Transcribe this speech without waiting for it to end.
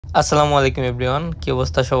আসসালামু আলাইকুম এভরিওয়ান, কি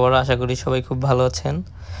অবস্থা সবার? আশা করি সবাই খুব ভালো আছেন।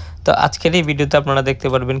 তো আজকের এই ভিডিওতে আপনারা দেখতে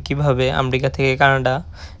পারবেন কিভাবে আমেরিকা থেকে কানাডা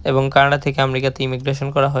এবং কানাডা থেকে আমেরিকাতে ইমিগ্রেশন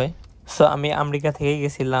করা হয়। সো আমি আমেরিকা থেকেই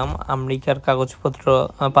গেছিলাম। আমেরিকার কাগজপত্র,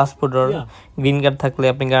 পাসপোর্ট আর গ্রিন কার্ড থাকলে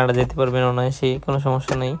আপনি কানাডা যেতে পারবেন অনায়াসে, কোনো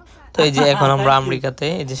সমস্যা নেই। তো এই যে এখন আমরা আমেরিকাতে,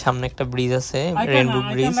 এই যে সামনে একটা ব্রিজ আছে, রেইনবো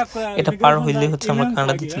ব্রিজ, এটা পার হইলে হচ্ছে আমরা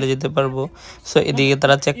কানাডাতে চলে যেতে পারবো। সো এদিকে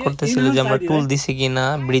তারা চেক করতেছিল যে আমরা টুল দিছি কিনা,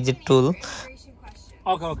 ব্রিজের টুল।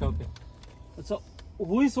 Okay. So,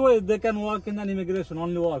 which way they can work in an immigration?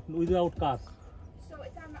 Only work without car. So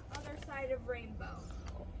it's on the other side of Rainbow.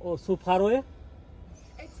 Oh, so far away?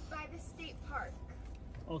 It's by the state park.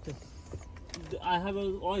 Okay. I have a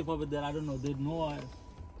wife over there. I don't know. They know.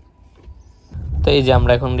 তো এই যে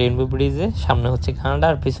আমরা এখন rainbow ব্রিজে, সামনে হচ্ছে Canada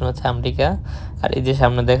আর পিছনে হচ্ছে আমেরিকা। আর এই যে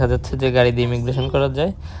সামনে দেখা যাচ্ছে যে গাড়ি দিয়ে ইমিগ্রেশন করা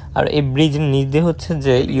যায়। আর এই ব্রিজের নিচ দিয়ে হচ্ছে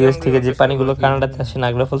যে ইউএস থেকে যে পানিগুলো কানাডাতে আসে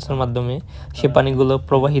নাগরা ফলসের মাধ্যমে, সে পানিগুলো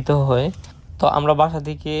প্রবাহিত হয়। তো আমরা বাসা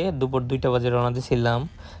থেকে দুপুর 2টা বাজে রওনা দিয়েছিলাম,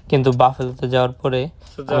 কিন্তু বাফেলোতে যাওয়ার পরে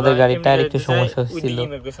আমাদের গাড়ির টায়ার একটু সমস্যা হচ্ছিল,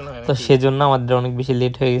 তো সেজন্য আমাদের অনেক বেশি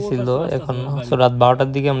লেট হয়ে গেছিল। এখন রাত 12টার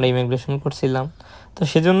দিকে আমরা ইমিগ্রেশন করছিলাম, তো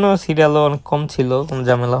সেজন্য সিরিয়ালও অনেক কম ছিল, কোনো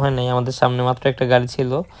ঝামেলা হয় নাই। আমাদের সামনে মাত্র একটা গাড়ি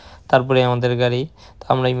ছিল, তারপরে আমাদের গাড়ি। তো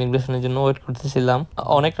আমরা ইমিগ্রেশনের জন্য ওয়েট করতেছিলাম।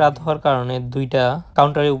 অনেক রাত হওয়ার কারণে 2টা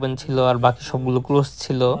কাউন্টারে ওপেন ছিল আর বাকি সবগুলো ক্লোজ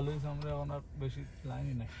ছিল।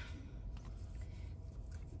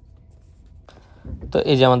 তো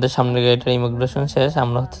এই যে আমাদের সামনের গাড়িটার ইমিগ্রেশন শেষ,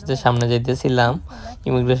 আমরা হচ্ছে যে সামনে যাইতেছিলাম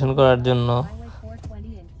ইমিগ্রেশন করার জন্য।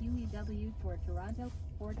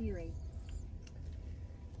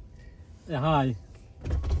 Hi.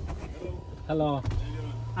 Hello.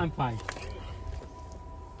 I'm fine.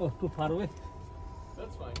 Oh, too far away?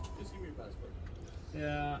 That's fine. Just give me your passport.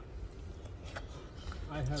 Yeah.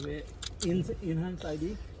 I have a enhanced ID.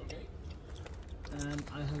 Okay. And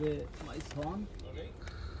I have my son. Okay.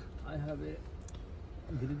 I have a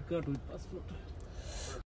green card with passport.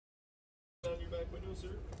 Down your back window,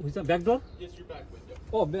 sir. Which the back door? Yes, your back window.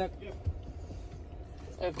 Oh, back. Yep.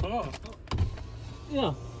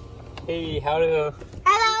 Yeah. Hey, how are you?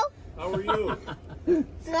 Hello. How are you?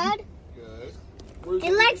 Good. Good. Where's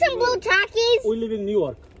You like some blue Takis? We live in New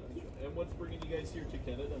York. And what's bringing you guys here to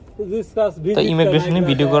Canada? To discuss তো visit ইমিগ্রেশনে the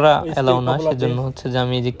video করা migrate, allow না, couple of সেজন্য days. হচ্ছে যে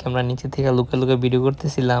আমি এই যে ক্যামেরা নিচে থেকে লুকে লুকে ভিডিও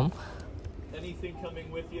করতেছিলাম। Anything coming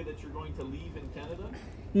with you that you're going to leave in Canada?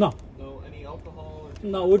 No, No. Any alcohol? Or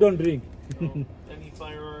no, we don't drink. no? Any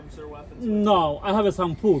firearms or weapons? No, I have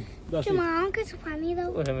some food. That's it. Mom, can you find me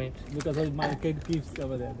though? Wait a minute. Because my kid keeps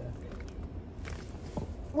over there.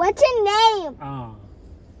 What's your name?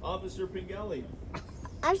 Officer Pingelli.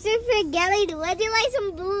 I'm Super Gelly. Would you like some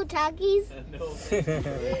blue Takis? No.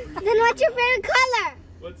 Then what's your favorite color?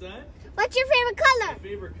 What's that? What's your favorite My color?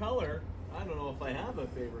 favorite color? I don't know if I have a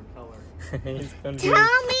favorite color.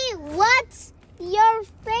 Tell me what's your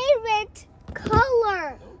favorite color.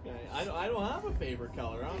 Okay. I don't have a favorite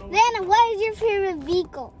color. I don't know. Then what is your favorite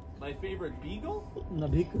vehicle? My favorite beagle? No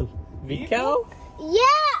vehicle. Vehicle?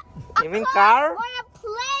 Yeah. You mean car? Or a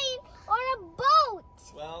plane or a boat.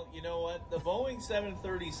 Well, you know what? The Boeing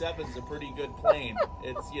 737 is a pretty good plane.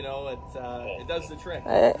 It's, you know, it does the trick.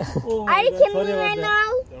 Oh, Are you God, kidding sorry me about right that. now?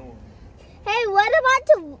 Don't worry. Hey, what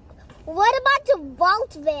about the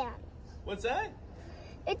vault van? What's that?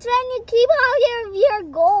 It's when you keep all your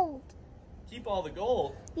gold. Keep all the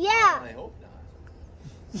gold? Yeah. I hope not.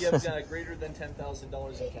 You have greater than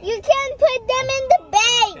 $10,000 in cash. You can put them in the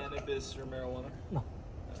bank. Cannabis or marijuana?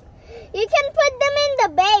 You can put them in the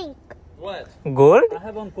bank. What? Gold? I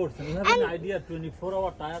have one question. You have And- an idea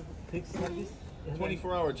 24-hour tire fix service?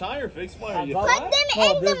 24-hour tire fix? Why are you? Put them No,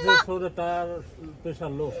 in the they show the tire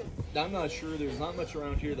pressure low. I'm not sure. There's not much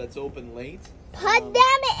around here that's open late. Put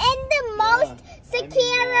them in the most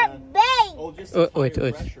secure bank. Oh, just Wait, tire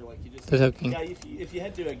wait. pressure, like you just. They're talking. Yeah, if you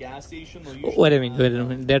head to a gas station, they'll usually. Wait a minute.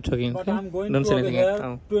 They're talking. But I'm going Don't to say over anything.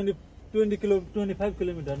 here 25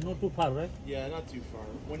 kilometers, not too far, right? Yeah, not too far.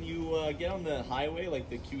 When you get on the highway, like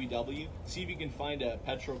the QEW, see if you can find a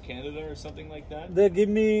Petro Canada or something like that. They give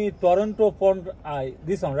me Toronto Pond I.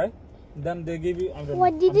 This one, right? Then they give you. I don't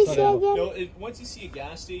What know. did I'm you sorry say about- again? No, once you see a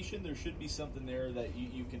gas station, there should be something there that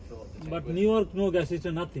you can fill up the tank But with. New York, no gas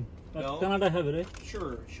station, nothing. But No? Canada have it, right?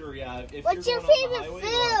 Sure, yeah. If What's you're your going on the favorite highway,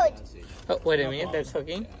 you'll have a food? gas station. Oh, wait a minute. They're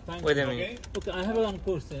talking. Thank Wait a you. minute. Okay, Okay, I have one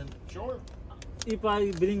question. sure. If I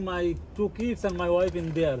bring my 2 kids and my wife in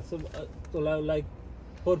there, so like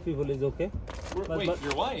 4 people is okay? Wait,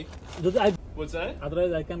 your wife? What's that?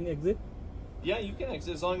 Otherwise I can exit? Yeah, you can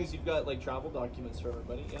exit as long as you've got like travel documents for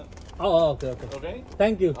everybody. Yeah. Oh, okay. Okay.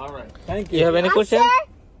 Thank you. All right. Thank you. You have any question? Sir,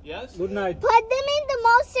 Yes. Good night. put them in the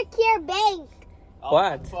most secure bank.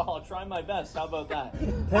 What? Well, I'll try my best. How about that?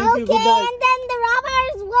 Thank you. Good Okay, night. and then the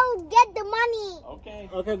robbers will get the money. Okay.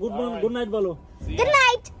 Okay. Good All morning. right. Good night, Balu. See Good ya.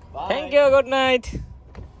 night, Bye. Thank you, good night.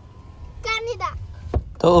 Canada.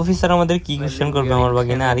 তো officer আমাদের কি question করবে আমার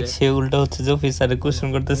বাগিনা, আরেক সে উল্টো হচ্ছে যে অফিসারে question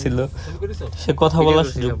করতেছিল, সে কথা বলার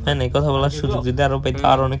সুযোগ পায় নাই। কথা বলার সুযোগ যদি আরো পেতো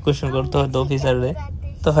আরো অনেক কোশ্চেন করতে হতো অফিসারে।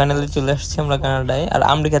 তো ফাইনালি চলে আসছি আমরা কানাডায়। আর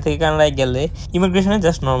আমেরিকা থেকে কানাডায় গেলে ইমিগ্রেশনে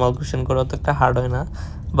জাস্ট নর্মাল কোশ্চেন করা তো একটা হার্ড হয় না,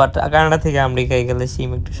 বাট কানাডা থেকে আমেরিকায় গেলে সেই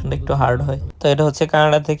ইমিগ্রেশনটা একটু হার্ড হয়। তো এটা হচ্ছে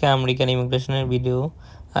কানাডা থেকে আমেরিকান ইমিগ্রেশনের ভিডিও।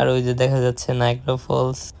 আর ওই যে দেখা যাচ্ছে নায়াগ্রা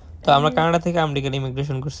ফলস। তো আমরা কানাডা থেকে আমেরিকান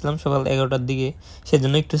ইমিগ্রেশন করছিলাম সকাল 11টার দিকে,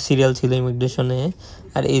 সেজন্য একটু সিরিয়াল ছিল ইমিগ্রেশনে।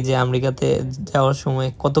 আর এই যে আমেরিকাতে যাওয়ার সময়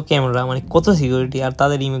কত ক্যামেরা, মানে কত সিকিউরিটি, আর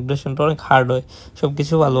তাদের ইমিগ্রেশনটা অনেক হার্ড হয়, সব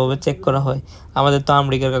কিছু ভালোভাবে চেক করা হয়। আমাদের তো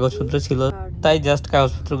আমেরিকার কাগজপত্র ছিল, তাই জাস্ট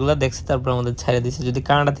কাগজপত্রগুলো দেখছি, তারপর আমাদের ছেড়ে দিচ্ছে। যদি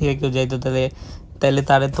কানাডা থেকে কেউ যাইতো তাহলে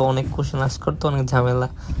তারে তো অনেক কোশ্চেন আস্ক করতো, অনেক ঝামেলা।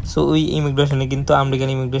 সো ওই ইমিগ্রেশনে কিন্তু আমেরিকান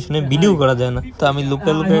ইমিগ্রেশনে ভিডিও করা যায় না। তো আমি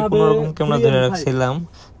লুকে কোনো রকম ক্যামেরা ধরে রাখছিলাম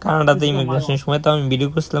কানাডাতে ইমিগ্রেশনের সময়। তো আমি ভিডিও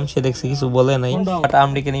করছিলাম, সে দেখছি কিছু বলে নাই, বাট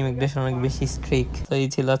আমেরিকান ইমিগ্রেশন অনেক বেশি স্ট্রিক্ট। তো এই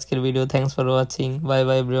ছিল আজকের video. Thanks for watching. Bye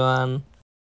bye everyone.